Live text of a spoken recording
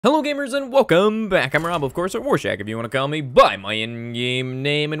Hello gamers and welcome back. I'm Rob, of course, or Warshack if you want to call me by my in-game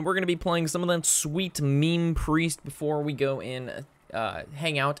name, and we're going to be playing some of that sweet meme priest before we go in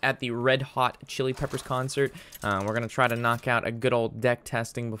hang out at the Red Hot Chili Peppers concert. We're going to try to knock out a good old deck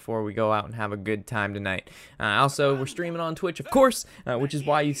testing before we go out and have a good time tonight. Also, we're streaming on Twitch, of course, which is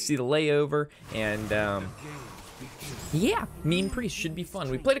why you see the layover, and yeah, Meme Priest should be fun.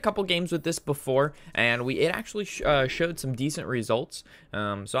 We played a couple games with this before, and it actually showed some decent results. So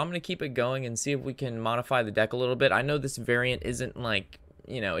I'm going to keep it going and see if we can modify the deck a little bit. I know this variant isn't like,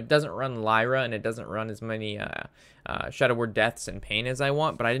 you know, it doesn't run Lyra, and it doesn't run as many Shadow Word Deaths and Pain as I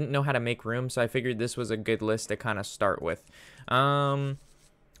want, but I didn't know how to make room, so I figured this was a good list to kind of start with.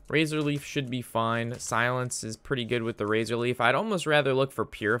 Razor Leaf should be fine. Silence is pretty good with the Razor Leaf. I'd almost rather look for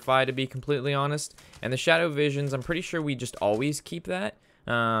Purify, to be completely honest. And the Shadow Visions, I'm pretty sure we just always keep that.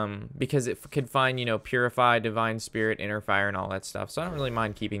 Because it could find, you know, Purify, Divine Spirit, Inner Fire, and all that stuff. So I don't really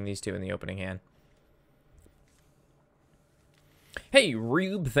mind keeping these two in the opening hand. Hey,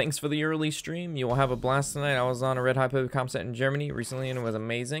 Rube, thanks for the early stream. You will have a blast tonight. I was on a Red Hot Chili Peppers concert in Germany recently, and it was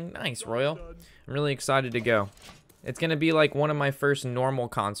amazing. Nice, Royal. I'm really excited to go. It's going to be like one of my first normal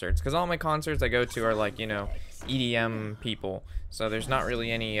concerts, because all my concerts I go to are like, you know, EDM people. So there's not really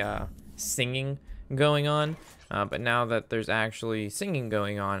any singing going on. But now that there's actually singing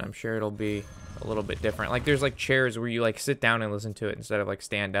going on, I'm sure it'll be a little bit different. Like there's like chairs where you like sit down and listen to it instead of like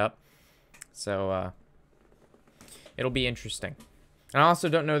stand up. So it'll be interesting. And I also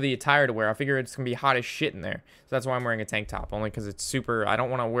don't know the attire to wear. I figure it's going to be hot as shit in there. So that's why I'm wearing a tank top, only because it's super, I don't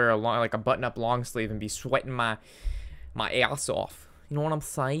want to wear a long, like a button-up long sleeve and be sweating my ass off. You know what I'm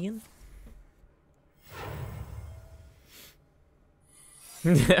saying?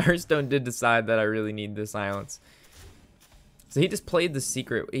 Hearthstone did decide that I really need the silence. So he just played the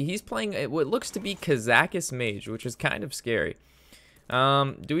secret. He's playing what looks to be Kazakus Mage, which is kind of scary.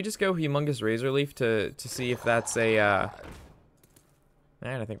 Do we just go Humongous Razor Leaf to see if that's a...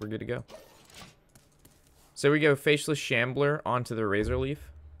 Alright, I think we're good to go. So we go Faceless Shambler onto the Razor Leaf.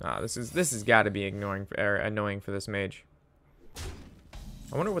 This has got to be annoying for this mage.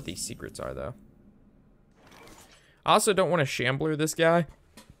 I wonder what these secrets are, though. I also don't want to Shambler this guy.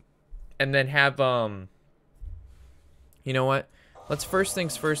 And then have, you know what? Let's first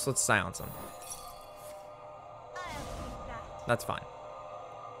things first, let's silence him. That's fine.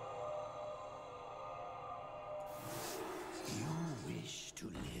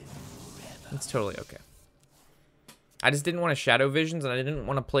 It's totally okay. I just didn't want to Shadow Visions, and I didn't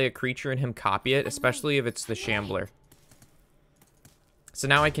want to play a creature and him copy it, especially if it's the Shambler. So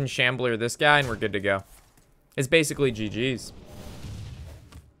now I can Shambler this guy, and we're good to go. It's basically GG's.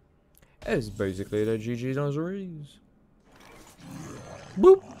 It's basically the GG's on Zrees.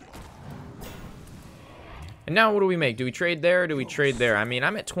 Boop. And now what do we make? Do we trade there, or do we trade there? I mean,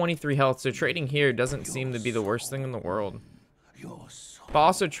 I'm at 23 health, so trading here doesn't seem to be the worst thing in the world. But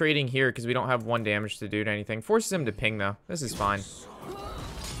also trading here, because we don't have 1 damage to do to anything. Forces him to ping, though. This is fine.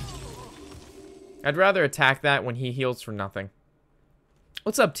 I'd rather attack that when he heals for nothing.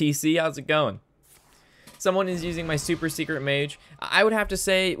 What's up, TC? How's it going? Someone is using my Super Secret Mage. I would have to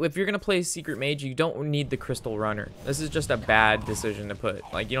say, if you're going to play Secret Mage, you don't need the Crystal Runner. This is just a bad decision to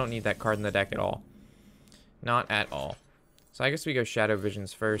put. Like, you don't need that card in the deck at all. Not at all. So I guess we go Shadow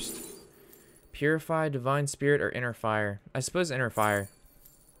Visions first. Purify, Divine Spirit, or Inner Fire? I suppose Inner Fire.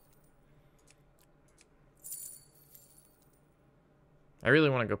 I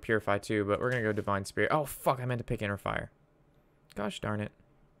really want to go Purify too, but we're going to go Divine Spirit. Oh, fuck, I meant to pick Inner Fire. Gosh darn it.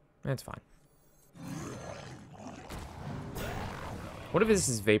 That's fine. What if this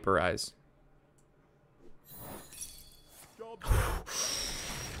is Vaporize?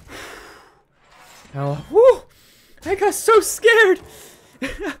 Oh, whew! I got so scared!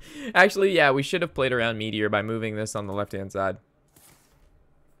 Actually, yeah, we should have played around Meteor by moving this on the left-hand side.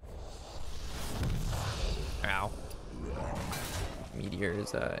 Ow.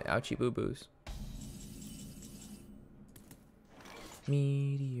 Meteor's ouchie boo-boos.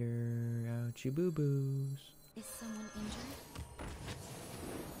 Meteor, ouchie boo-boos. Is someone injured?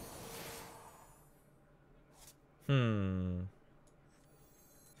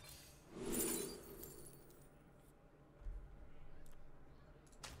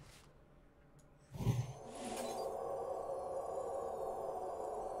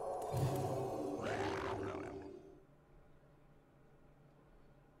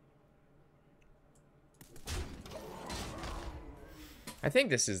 I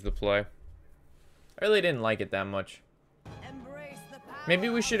think this is the play. I really didn't like it that much. Maybe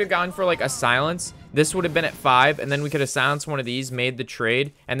we should have gone for like a silence. This would have been at 5, and then we could have silenced one of these, made the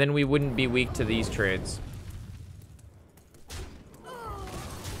trade, and then we wouldn't be weak to these trades.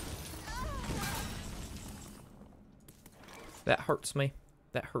 That hurts me.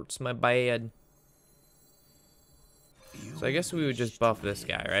 That hurts my bad. So I guess we would just buff this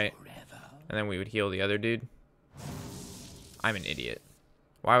guy, right? And then we would heal the other dude. I'm an idiot.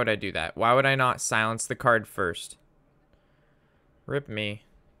 Why would I do that? Why would I not silence the card first? Rip me.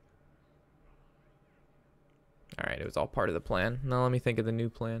 Alright, it was all part of the plan. Now let me think of the new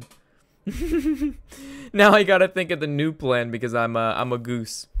plan. Now I gotta think of the new plan because I'm a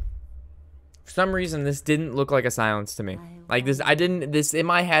goose. For some reason, this didn't look like a silence to me. Like this, in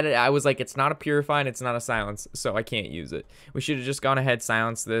my head, I was like, it's not a purify and it's not a silence, so I can't use it. We should have just gone ahead,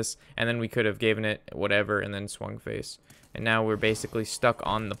 silenced this, and then we could have given it whatever and then swung face. And now we're basically stuck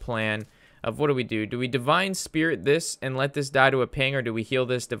on the plan of what do we do? Do we Divine Spirit this and let this die to a ping, or do we heal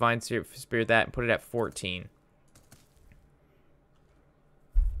this, Divine Spirit that, and put it at 14?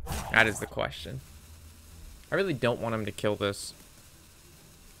 That is the question. I really don't want him to kill this.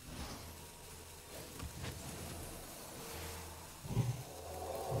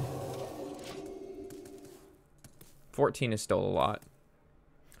 $14 is still a lot.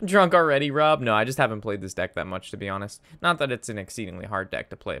 Drunk already, Rob? No, I just haven't played this deck that much, to be honest. Not that it's an exceedingly hard deck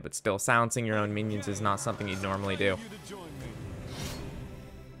to play, but still, silencing your own minions is not something you'd normally do.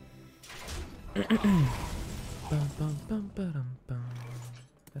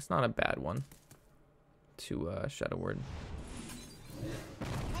 That's not a bad one to Shadow Word.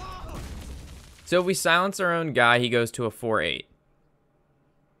 So if we silence our own guy, he goes to a 4-8.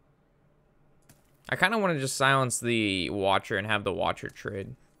 I kind of want to just silence the Watcher and have the Watcher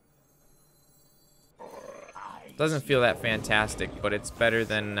trade. Doesn't feel that fantastic, but it's better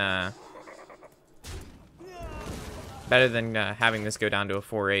than having this go down to a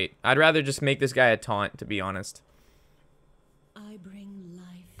 4-8. I'd rather just make this guy a taunt, to be honest. I bring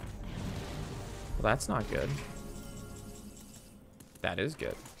life. Well, that's not good. That is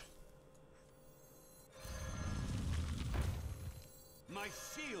good. My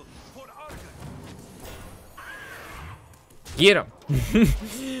shield for Argon. Get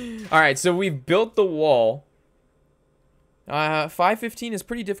him. All right, so we've built the wall. 515 is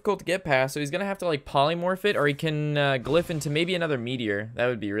pretty difficult to get past, so he's gonna have to like polymorph it, or he can glyph into maybe another meteor. That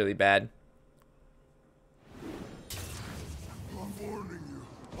would be really bad.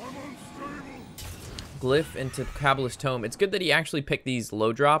 Glyph into Kabbalist Tome. It's good that he actually picked these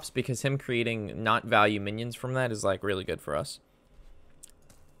low drops, because him creating not value minions from that is like really good for us.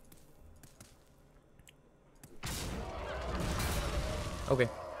 Okay.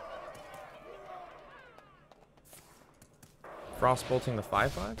 Frost bolting the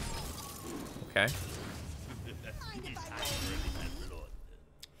 5/5? Okay.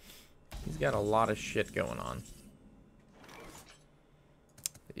 He's got a lot of shit going on.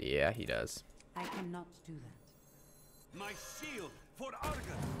 Yeah, he does. I cannot do that. My shield for Argon.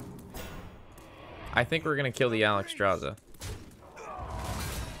 I think we're gonna kill the Alexstrasza.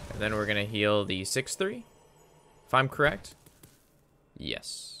 And then we're gonna heal the 6/3. If I'm correct.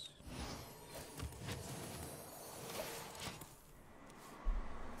 Yes.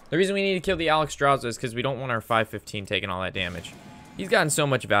 The reason we need to kill the Alexstrasza is because we don't want our 515 taking all that damage. He's gotten so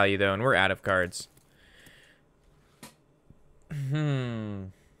much value, though, and we're out of cards.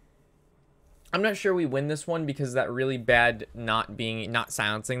 I'm not sure we win this one because of that really bad not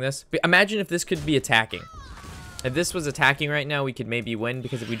silencing this. But imagine if this could be attacking. If this was attacking right now, we could maybe win,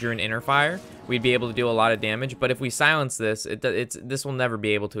 because if we drew an inner fire, we'd be able to do a lot of damage. But if we silence this, this will never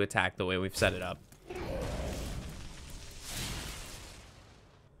be able to attack the way we've set it up.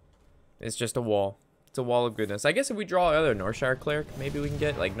 It's just a wall. It's a wall of goodness. I guess if we draw other Northshire Cleric, maybe we can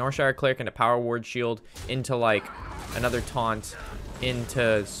get like Northshire Cleric into Power Ward Shield into like another taunt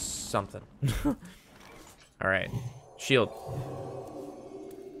into something. All right, shield.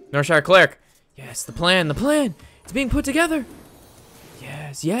 Northshire Cleric. Yes, the plan. The plan. It's being put together.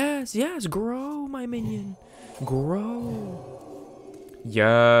 Yes, yes, yes. Grow, my minion. Grow.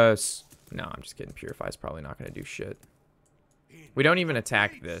 Yes. No, I'm just kidding. Purify's probably not going to do shit. We don't even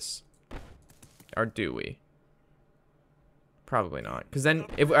attack this. Or do we? Probably not. Because then,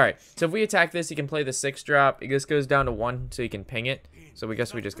 all right. So if we attack this, he can play the 6-drop. This goes down to 1, so he can ping it. So we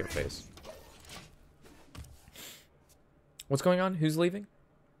guess we just go face. What's going on? Who's leaving?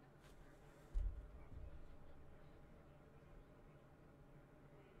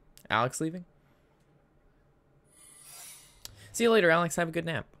 Alex leaving? See you later, Alex. Have a good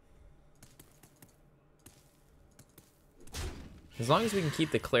nap. As long as we can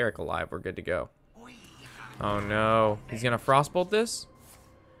keep the cleric alive, we're good to go. Oh no. He's gonna frostbolt this?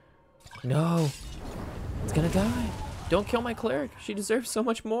 No. It's gonna die. Don't kill my cleric. She deserves so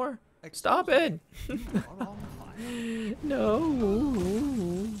much more. Stop it.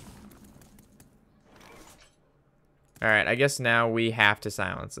 No. Alright, I guess now we have to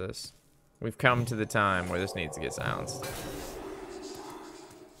silence this. We've come to the time where this needs to get silenced.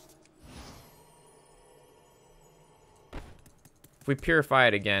 If we purify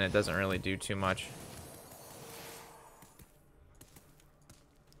it again, it doesn't really do too much.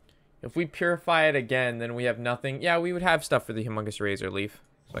 If we purify it again, then we have nothing. Yeah, we would have stuff for the Humongous Razor Leaf.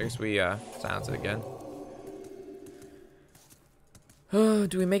 So I guess we silence it again.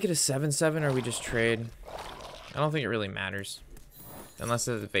 Do we make it a 7/7 or we just trade? I don't think it really matters. Unless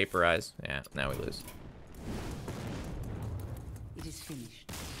it's vaporized. Yeah, now we lose. It is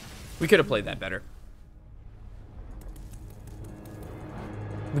finished. We could have played that better.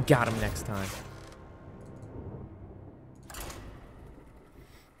 We got him next time.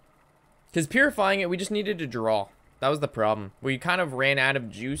 Because purifying it, we just needed to draw. That was the problem. We kind of ran out of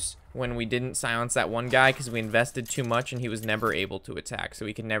juice when we didn't silence that one guy because we invested too much and he was never able to attack. So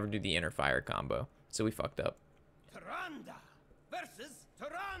we could never do the inner fire combo. So we fucked up. Tyrande versus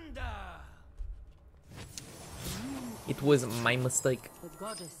Tyrande. It was my mistake. The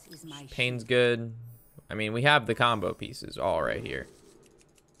goddess is my Pain's good. I mean, we have the combo pieces all right here.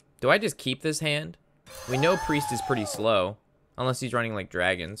 Do I just keep this hand? We know Priest is pretty slow. Unless he's running like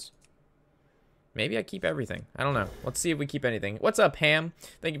dragons. Maybe I keep everything. I don't know. Let's see if we keep anything. What's up, Ham?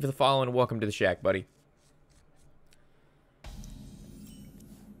 Thank you for the follow and welcome to the shack, buddy.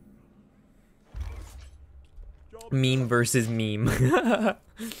 Meme versus meme.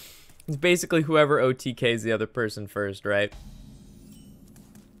 It's basically whoever OTKs the other person first, right?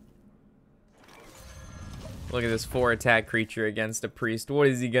 Look at this 4-attack creature against a priest. What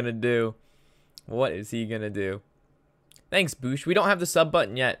is he gonna do? What is he gonna do? Thanks, Boosh. We don't have the sub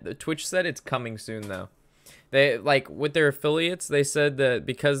button yet. The Twitch said it's coming soon, though. They, like, with their affiliates, they said that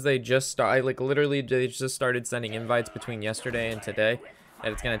because they just started, like, literally, they just started sending invites between yesterday and today,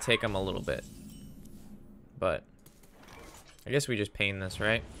 that it's gonna take them a little bit. But I guess we just pain this,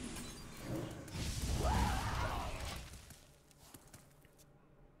 right?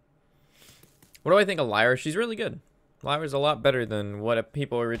 What do I think of Lyra? She's really good. Lyra's a lot better than what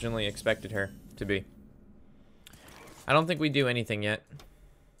people originally expected her to be. I don't think we do anything yet.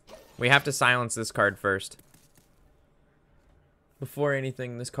 We have to silence this card first. Before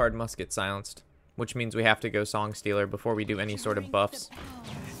anything, this card must get silenced. Which means we have to go Song Stealer before we do any sort of buffs.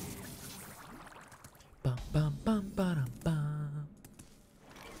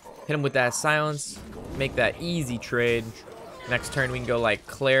 Hit him with that silence. Make that easy trade. Next turn we can go like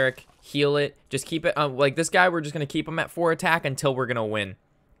Cleric. Heal it. Just keep it. Like this guy, we're just going to keep him at 4 attack until we're going to win.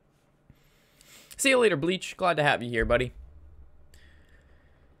 See you later, Bleach. Glad to have you here, buddy.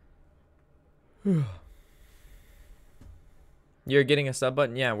 You're getting a sub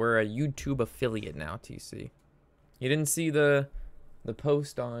button? Yeah, we're a YouTube affiliate now, TC. You didn't see the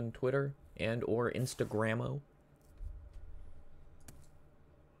post on Twitter and or Instagramo?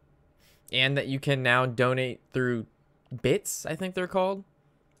 And that you can now donate through bits, I think they're called.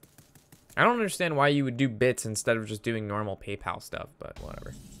 I don't understand why you would do bits instead of just doing normal PayPal stuff, but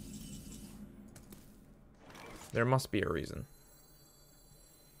whatever. There must be a reason.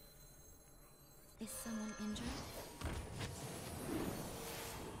 Is someone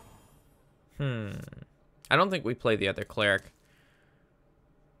injured? I don't think we play the other cleric.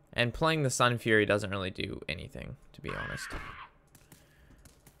 And playing the Sun Fury doesn't really do anything, to be honest.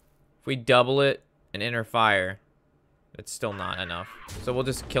 If we double it and inner fire, it's still not enough. So we'll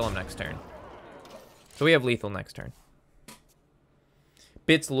just kill him next turn. So we have lethal next turn.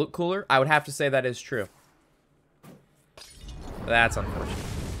 Bits look cooler? I would have to say that is true. That's unfortunate.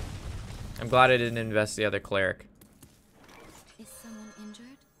 I'm glad I didn't invest the other cleric. Is someone injured?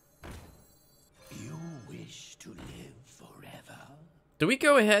 You wish to live forever? Do we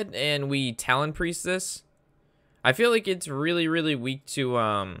go ahead and we Talon Priest this? I feel like it's really, really weak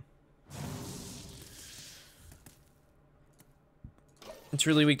to, it's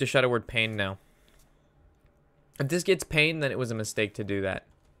really weak to Shadow Word Pain now. If this gets Pain, then it was a mistake to do that.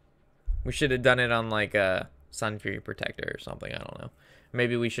 We should have done it on, like, a Sun Fury Protector or something. I don't know.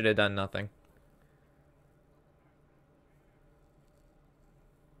 Maybe we should have done nothing.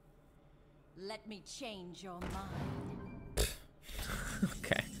 Let me change your mind.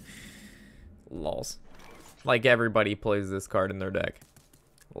 Okay. Lols. Like everybody plays this card in their deck.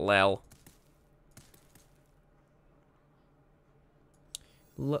 Lel.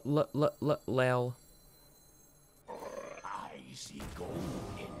 Lel. I see gold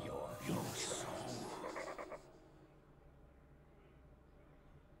in your soul.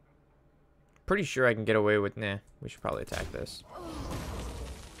 Pretty sure I can get away with... Nah, we should probably attack this.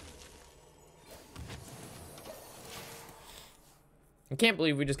 I can't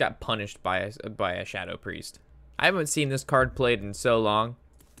believe we just got punished by a Shadow Priest. I haven't seen this card played in so long.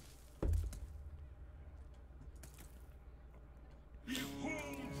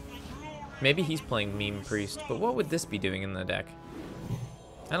 Maybe he's playing Meme Priest, but what would this be doing in the deck?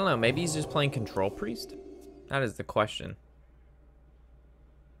 I don't know, maybe he's just playing Control Priest? That is the question.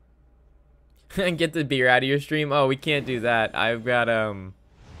 Get the beer out of your stream? Oh, we can't do that. I've got to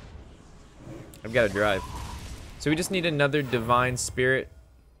drive. So we just need another Divine Spirit,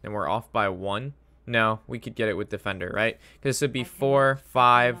 and we're off by 1. No, we could get it with Defender, right? Because this would be 4,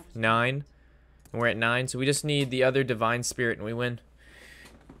 5, 9. And we're at 9, so we just need the other Divine Spirit, and we win.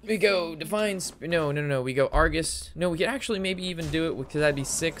 We go Divine no. We go Argus. No, we could actually maybe even do it because that'd be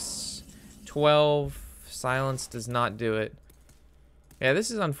 6, 12. Silence does not do it. Yeah, this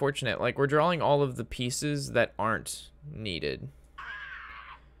is unfortunate. Like, we're drawing all of the pieces that aren't needed.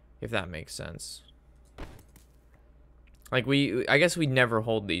 If that makes sense. Like, I guess we never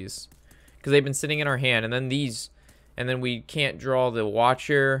hold these. Because they've been sitting in our hand. And then these. And then we can't draw the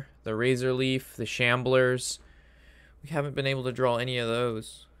Watcher, the Razor Leaf, the Shamblers. We haven't been able to draw any of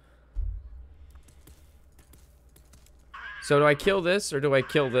those. So do I kill this or do I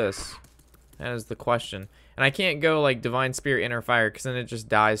kill this? That is the question. And I can't go like Divine Spirit Inner Fire because then it just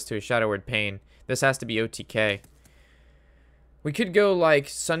dies to a Shadow Word Pain. This has to be OTK. We could go like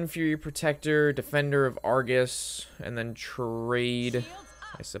Sun Fury Protector, Defender of Argus, and then trade,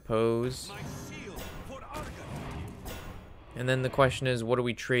 I suppose. And then the question is, what do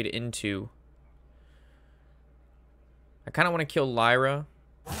we trade into? I kind of want to kill Lyra.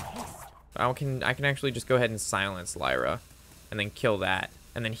 I can actually just go ahead and silence Lyra. And then kill that.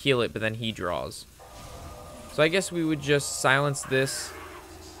 And then heal it, but then he draws. So I guess we would just silence this.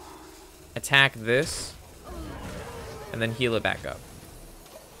 Attack this. And then heal it back up.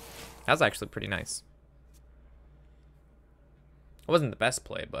 That was actually pretty nice. It wasn't the best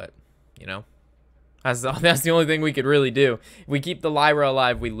play, but, you know. That's the only thing we could really do. If we keep the Lyra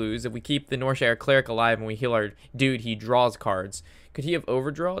alive, we lose. If we keep the Norshire Cleric alive and we heal our dude, he draws cards. Could he have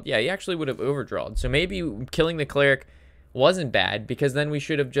overdrawed? Yeah, he actually would have overdrawed. So maybe killing the Cleric wasn't bad, because then we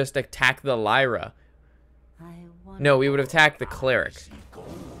should have just attacked the Lyra. No, we would have attacked the Cleric.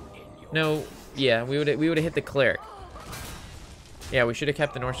 No, yeah, we would have hit the Cleric. Yeah, we should have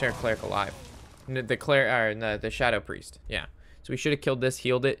kept the Norshire Cleric alive. The Shadow Priest. Yeah. So we should have killed this,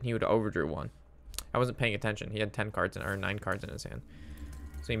 healed it, and he would have overdrew 1. I wasn't paying attention. He had 10 cards or 9 cards in his hand.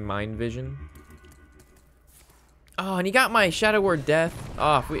 So Mind Vision. Oh, and he got my Shadow Word Death.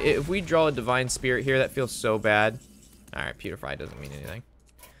 Oh, if we draw a Divine Spirit here, that feels so bad. All right, Putrefy doesn't mean anything.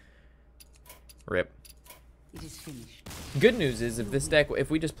 Rip. It is finished. Good news is, if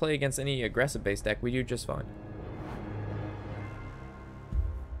we just play against any aggressive base deck, we do just fine.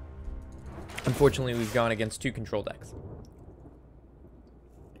 Unfortunately, we've gone against 2 control decks.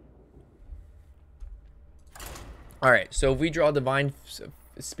 All right, so if we draw Divine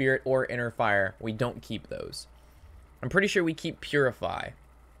Spirit or Inner Fire, we don't keep those. I'm pretty sure we keep Purify.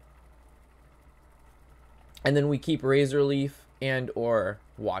 And then we keep Razor Leaf and or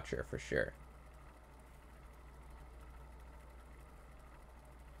Watcher for sure.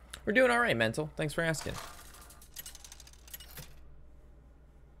 We're doing all right, Mental. Thanks for asking.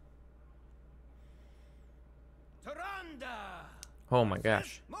 Oh my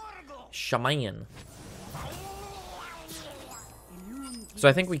gosh. Shaman. So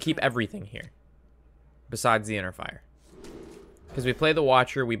I think we keep everything here. Besides the Inner Fire. Because we play the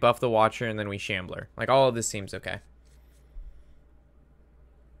Watcher, we buff the Watcher, and then we Shambler. Like, all of this seems okay.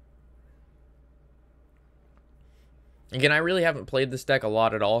 Again, I really haven't played this deck a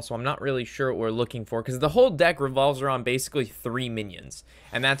lot at all, so I'm not really sure what we're looking for. Because the whole deck revolves around basically 3 minions.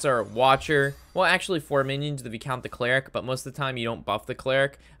 And that's our Watcher. Well, actually 4 minions if you count the Cleric. But most of the time, you don't buff the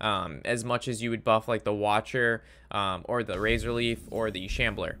Cleric as much as you would buff, like, the Watcher, or the Razor Leaf, or the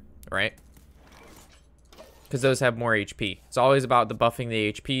Shambler, right? Because those have more HP. It's always about the buffing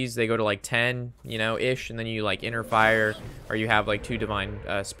the HPs. They go to, like, 10, you know, ish. And then you, like, Inner Fire. Or you have, like, 2 Divine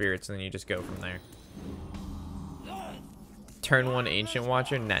Spirits. And then you just go from there. Turn 1 Ancient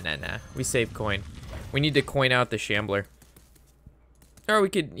Watcher? Nah. We save coin. We need to coin out the Shambler. Or we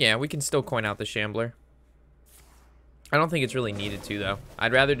could, yeah, we can still coin out the Shambler. I don't think it's really needed to, though.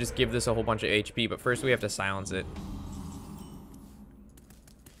 I'd rather just give this a whole bunch of HP, but first we have to silence it.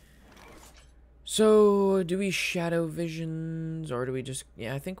 So, do we Shadow Visions, or do we just...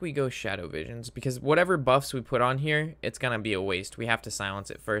 Yeah, I think we go Shadow Visions, because whatever buffs we put on here, it's gonna be a waste. We have to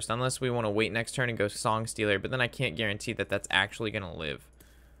silence it first, unless we want to wait next turn and go Song Stealer, but then I can't guarantee that that's actually gonna live.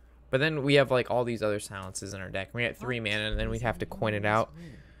 But then we have, like, all these other silences in our deck. We got 3 mana, and then we'd have to coin it out.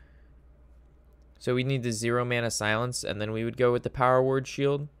 So we need the 0 mana silence, and then we would go with the Power Word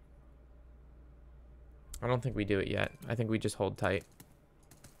Shield. I don't think we do it yet. I think we just hold tight.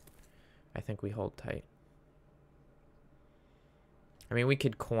 I think we hold tight. I mean, we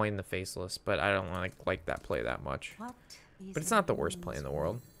could coin the Faceless, but I don't like that play that much. What is But it's not the worst play in the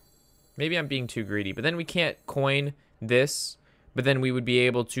world. Maybe I'm being too greedy, but then we can't coin this, but then we would be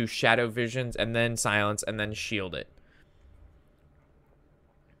able to Shadow Visions and then Silence and then shield it.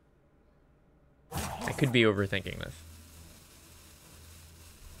 I could be overthinking this.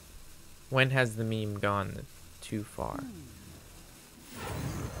 When has the meme gone too far?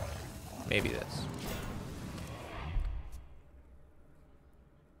 Maybe this.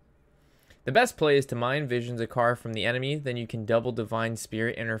 The best play is to Mind Visions a car from the enemy, then you can double Divine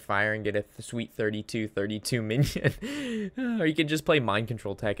Spirit, Inner Fire, and get a sweet 32 minion. Or you can just play Mind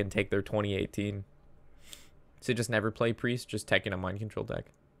Control tech and take their 2018. So just never play Priest, just taking a Mind Control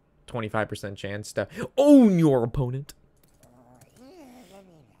deck. 25% chance to own your opponent.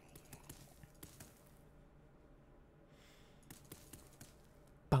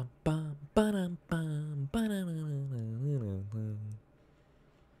 Bum, bum, ba-dum, bum, ba-dum.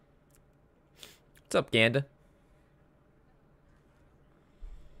 What's up, Ganda?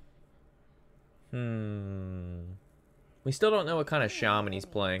 We still don't know what kind of shaman he's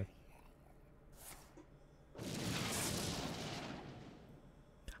playing.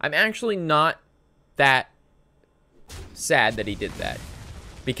 I'm actually not that sad that he did that.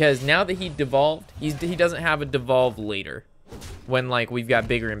 Because now that he devolved, he doesn't have a devolve later. When, like, we've got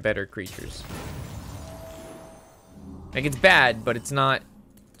bigger and better creatures. Like, it's bad, but it's not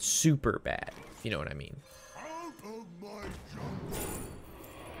super bad. You know what I mean.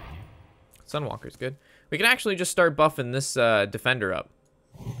 Sunwalker's good. We can actually just start buffing this defender up.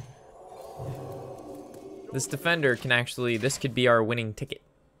 This defender can actually, this could be our winning ticket.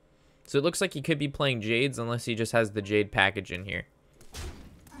 So it looks like he could be playing Jades unless he just has the Jade package in here.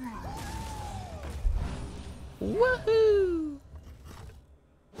 Woohoo!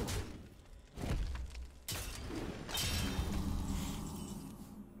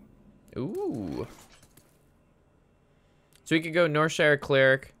 Ooh. So we could go Northshire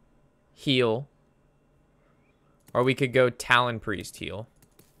Cleric, heal. Or we could go Talon Priest, heal.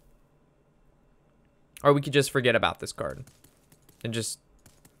 Or we could just forget about this card. And just,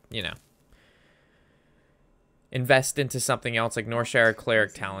 you know, invest into something else like Northshire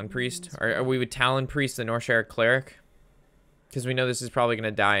Cleric, Talon Priest. Or we would Talon Priest the Northshire Cleric. Because we know this is probably going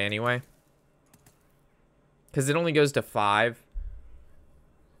to die anyway. Because it only goes to 5.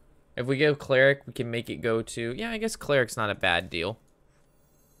 If we go Cleric, we can make it go to... Yeah, I guess Cleric's not a bad deal.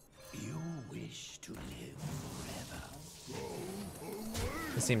 You wish to live forever.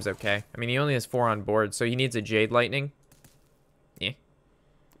 This seems okay. I mean, he only has 4 on board, so he needs a Jade Lightning. Yeah.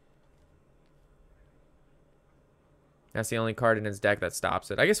 That's the only card in his deck that stops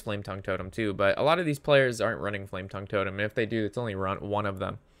it. I guess Flame Tongue Totem too, but a lot of these players aren't running Flame Tongue Totem, and if they do, it's only one of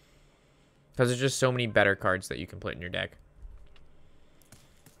them. Because there's just so many better cards that you can put in your deck.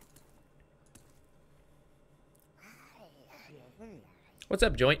 What's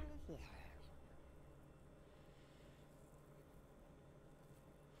up, Joint?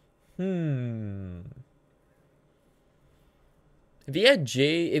 If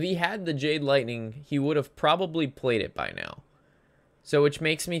he had the Jade Lightning, he would have probably played it by now. So which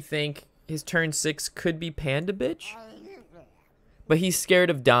makes me think his turn 6 could be Panda Bitch. But he's scared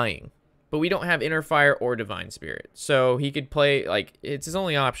of dying. But we don't have Inner Fire or Divine Spirit. So he could play, like, it's his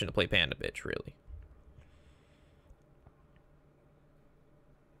only option to play Panda Bitch, really.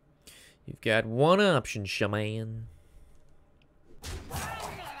 You've got one option, shaman.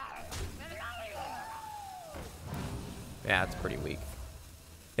 Yeah, it's pretty weak.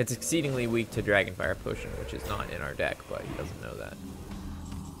 It's exceedingly weak to Dragonfire Potion, which is not in our deck, but he doesn't know that.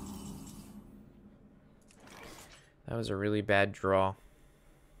 That was a really bad draw.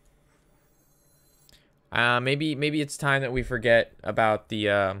 Maybe it's time that we forget about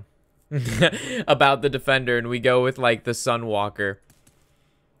the about the defender and we go with like the Sunwalker.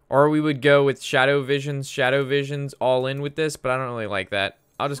 Or we would go with Shadow Visions all in with this, but I don't really like that.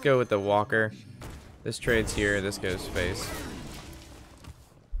 I'll just go with the Walker. This trades here, this goes face.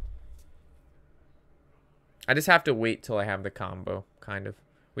 I just have to wait till I have the combo, kind of.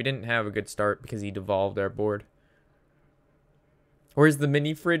 We didn't have a good start because he devolved our board. Where's the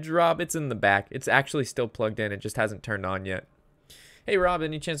mini fridge, Rob? It's in the back. It's actually still plugged in. It just hasn't turned on yet. Hey, Rob,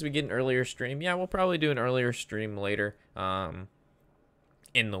 any chance we get an earlier stream? Yeah, we'll probably do an earlier stream later.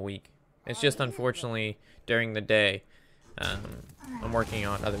 In the week. It's just unfortunately during the day I'm working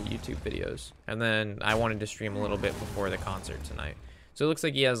on other YouTube videos, and then I wanted to stream a little bit before the concert tonight. So it looks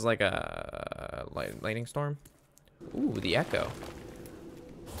like he has like a lightning storm. Ooh, the echo.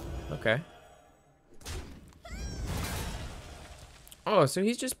 Okay. Oh, so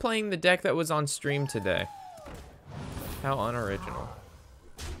he's just playing the deck that was on stream today. How unoriginal.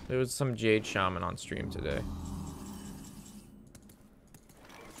 There was some Jade Shaman on stream today.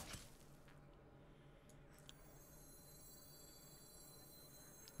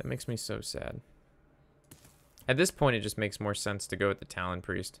 That makes me so sad. At this point, it just makes more sense to go with the Talon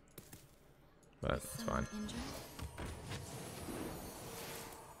Priest. But it's fine.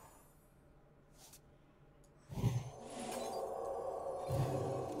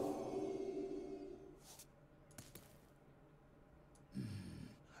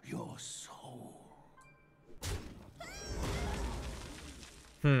 Your soul.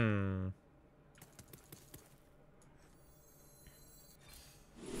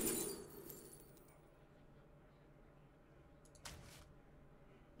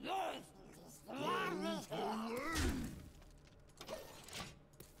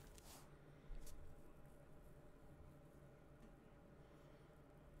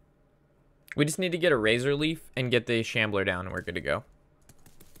 We just need to get a Razor Leaf and get the Shambler down, and we're good to go.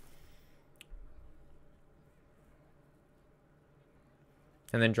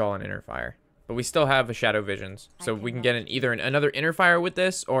 And then draw an Inner Fire. But we still have a Shadow Visions, so we can get either another Inner Fire with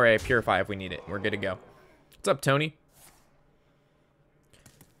this or a Purify if we need it. We're good to go. What's up, Tony?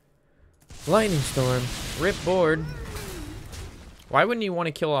 Lightning Storm. Rip board. Why wouldn't you want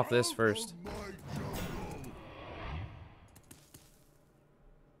to kill off this first?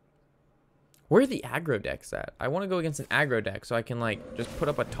 Where are the aggro decks at? I want to go against an aggro deck so I can, like, just put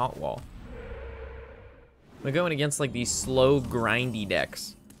up a taunt wall. I'm going against, like, these slow, grindy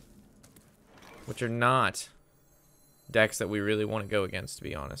decks. Which are not decks that we really want to go against, to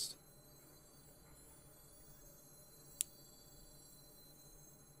be honest.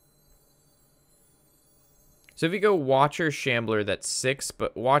 So if you go Watcher, Shambler, that's 6.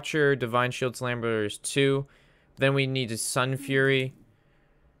 But Watcher, Divine Shield, Slammer is 2. Then we need a Sun Fury.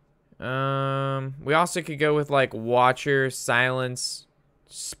 We also could go with, like, Watcher, Silence,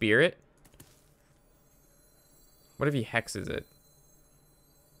 Spirit. What if he hexes it?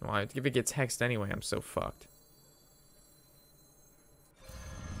 Well, if it gets hexed anyway, I'm so fucked.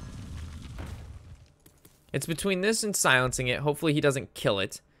 It's between this and silencing it. Hopefully he doesn't kill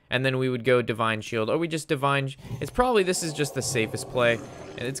it. And then we would go Divine Shield. Or we just Divine... It's probably... This is just the safest play.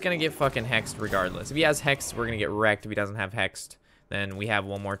 And it's going to get fucking hexed regardless. If he has hexed, we're going to get wrecked. If he doesn't have hexed, then we have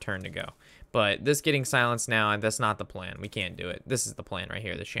one more turn to go. But this getting silenced now, that's not the plan. We can't do it. This is the plan right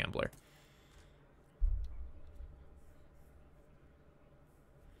here, the Shambler.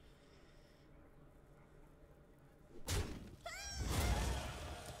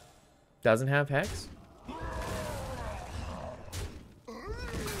 Doesn't have hex?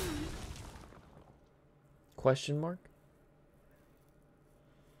 Question mark?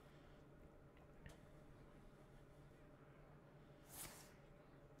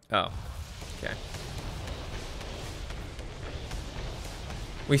 Oh, okay.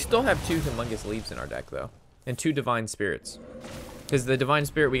 We still have 2 Humongous Leaves in our deck, though. And 2 Divine Spirits. Because the Divine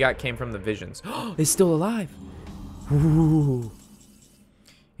Spirit we got came from the Visions. Oh, it's still alive! Ooh.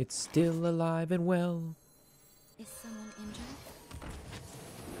 It's still alive and well. Is someone injured?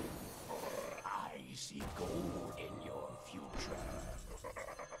 I see gold in your future.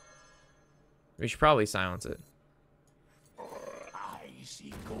 We should probably silence it. I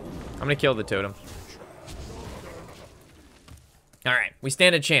see gold. I'm gonna kill the totem. Alright, we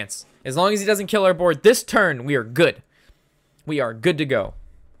stand a chance. As long as he doesn't kill our board this turn, we are good. We are good to go.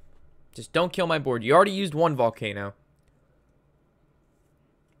 Just don't kill my board. You already used 1 Volcano.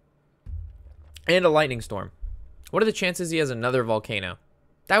 And a Lightning Storm. What are the chances he has another Volcano?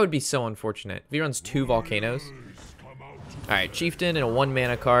 That would be so unfortunate. If he runs 2 Volcanoes. Alright, Chieftain and a 1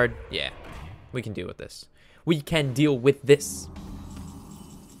 mana card. Yeah, we can deal with this. We can deal with this.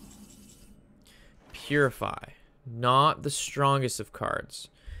 Purify. Not the strongest of cards.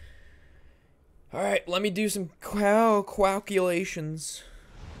 Alright, let me do some calculations.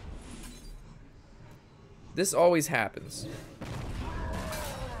 This always happens.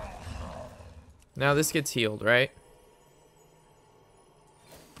 Now this gets healed, right?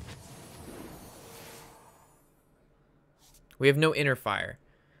 We have no Inner Fire.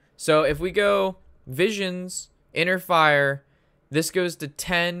 So if we go Visions, Inner Fire, this goes to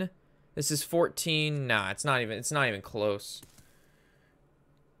 10. This is 14. Nah, it's not even close.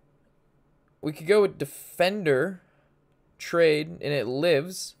 We could go with Defender, trade, and it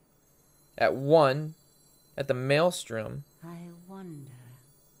lives at 1 at the Maelstrom. I wonder.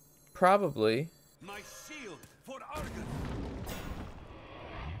 Probably. My shield for Argon.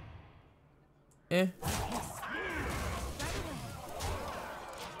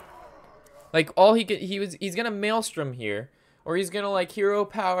 Like all he could, he's gonna Maelstrom here. Or he's gonna like hero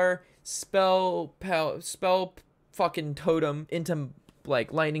power, spell fucking totem into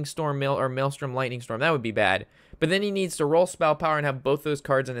like lightning storm or maelstrom lightning storm. That would be bad. But then he needs to roll spell power and have both those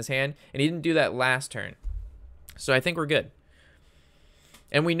cards in his hand, and he didn't do that last turn. So I think we're good.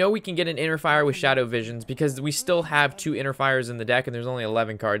 And we know we can get an inner fire with shadow visions because we still have 2 inner fires in the deck and there's only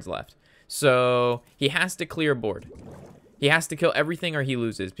 11 cards left. So he has to clear board. He has to kill everything or he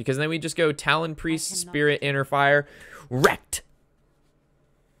loses, because then we just go Talon Priest, Spirit, inner fire, wrecked.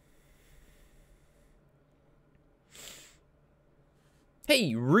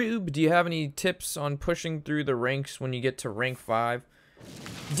 Hey Rube, do you have any tips on pushing through the ranks when you get to rank 5?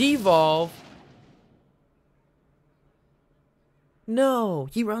 Devolve. No,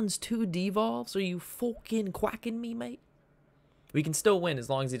 he runs 2 devolves. Are you fucking quacking me, mate? We can still win as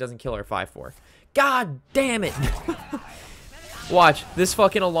long as he doesn't kill our 5/4. God damn it. Watch, this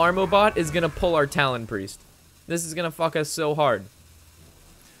fucking Alarmo bot is gonna pull our Talon Priest. This is gonna fuck us so hard.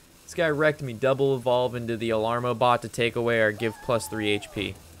 This guy wrecked me. Double evolve into the Alarmo bot to take away our give +3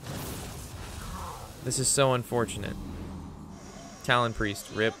 HP. This is so unfortunate. Talon Priest,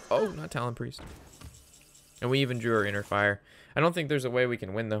 rip. Oh, not Talon Priest. And we even drew our inner fire. I don't think there's a way we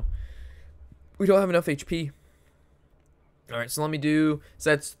can win though. We don't have enough HP. Alright, so let me do, so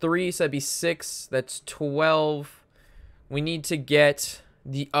that's 3, so that'd be 6, that's 12. We need to get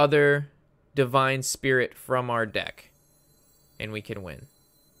the other Divine Spirit from our deck, and we can win.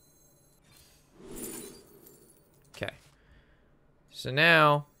 Okay. So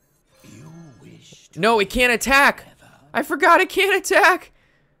now, no, it can't attack. I forgot it can't attack.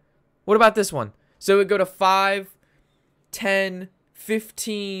 What about this one? So it would go to 5, 10,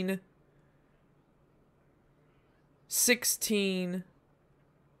 15, 16.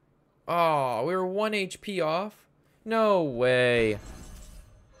 Oh, we were 1 HP off. No way.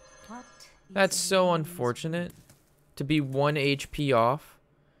 That's so unfortunate to be 1 HP off.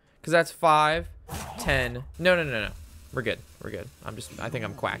 Because that's 5, 10. No. We're good. We're good. I think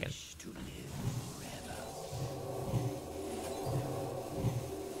I'm quacking.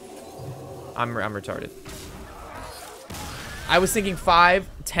 I'm retarded. I was thinking 5,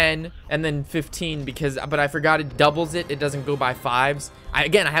 10, and then 15 but I forgot it doubles it. It doesn't go by 5s.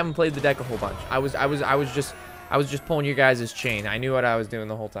 Again, I haven't played the deck a whole bunch. I was just pulling your guys' chain. I knew what I was doing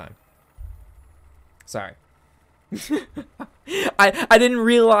the whole time. Sorry. I didn't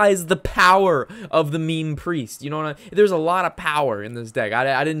realize the power of the meme priest. You know what I mean? There's a lot of power in this deck.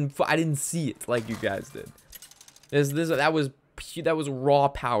 I didn't see it like you guys did. That was raw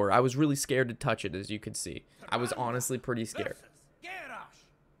power. I was really scared to touch it, as you could see. I was honestly pretty scared.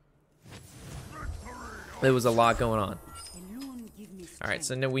 There was a lot going on. Alright,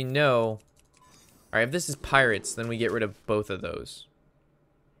 so now we know. Alright, if this is pirates, then we get rid of both of those.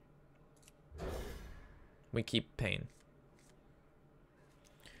 We keep pain.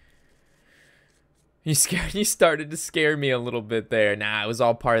 You started to scare me a little bit there. Nah, it was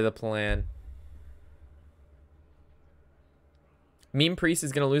all part of the plan. Meme Priest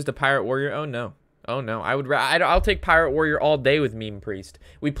is gonna lose to Pirate Warrior. Oh no. Oh no. I'll take Pirate Warrior all day with Meme Priest.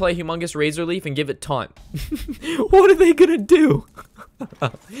 We play Humongous Razor Leaf and give it taunt. What are they gonna do?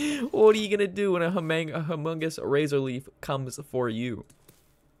 What are you gonna do when a Humongous Razor Leaf comes for you?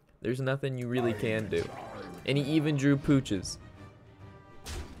 There's nothing you really can do. And he even drew pooches.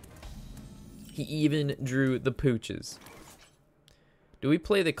 He even drew the pooches. Do we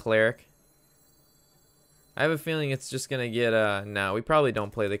play the Cleric? I have a feeling it's just gonna get no, we probably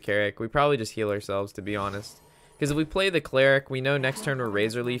don't play the Cleric. We probably just heal ourselves, to be honest. Because if we play the Cleric, we know next turn we're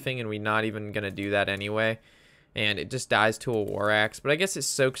Razor Leafing, and we're not even gonna do that anyway. And it just dies to a War Axe. But I guess it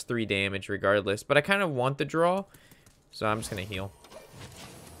soaks 3 damage regardless. But I kind of want the draw, so I'm just gonna heal.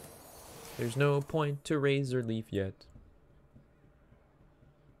 There's no point to Razor Leaf yet.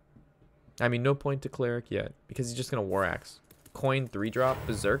 I mean, no point to Cleric yet, because he's just gonna War Axe. Coin 3-drop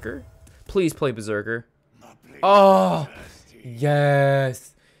Berserker? Please play Berserker. Oh,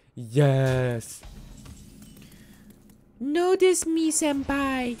 yes, yes. Notice me,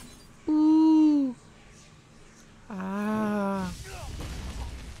 senpai. Ooh. Ah.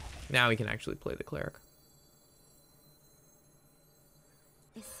 Now we can actually play the Cleric.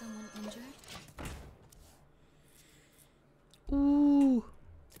 Is someone injured? Ooh.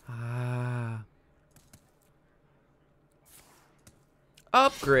 Ah.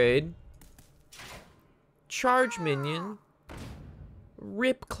 Upgrade. Charge minion.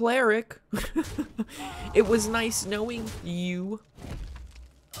 Rip Cleric. It was nice knowing you.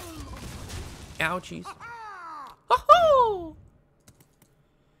 Ouchies. Oh-ho!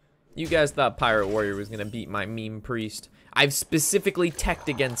 You guys thought Pirate Warrior was gonna beat my Meme Priest. I've specifically teched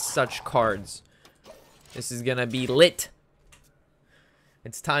against such cards. This is gonna be lit.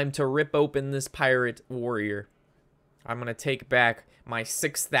 It's time to rip open this pirate warrior. I'm going to take back my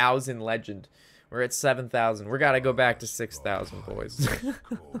 6,000 legend. We're at 7,000. We got to go back to 6,000, boys.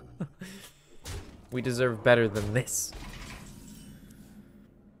 We deserve better than this.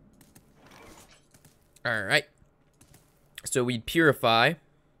 Alright. So we'd purify.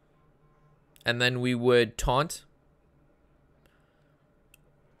 And then we would taunt.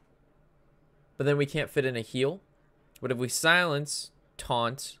 But then we can't fit in a heal. But if we silence,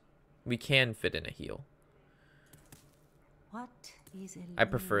 taunt, we can fit in a heal. What is I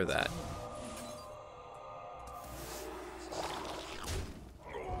prefer that.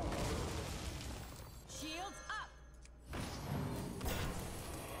 Shields up.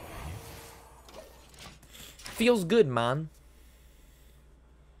 Feels good, man.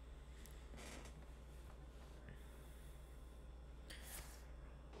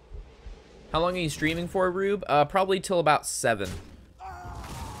 How long are you streaming for, Rube? Probably till about 7.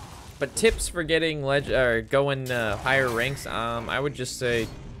 But tips for getting going higher ranks, I would just say,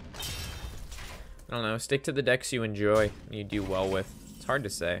 I don't know, stick to the decks you enjoy and you do well with. It's hard to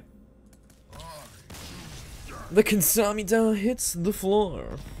say. The Consamida hits the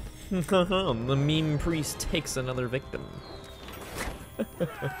floor. The meme priest takes another victim.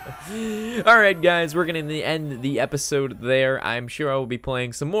 Alright guys, we're going to end the episode there. I'm sure I will be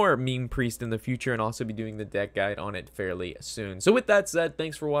playing some more Meme Priest in the future and also be doing the deck guide on it fairly soon. So with that said,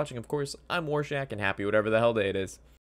 thanks for watching. Of course, I'm Warshack and happy whatever the hell day it is.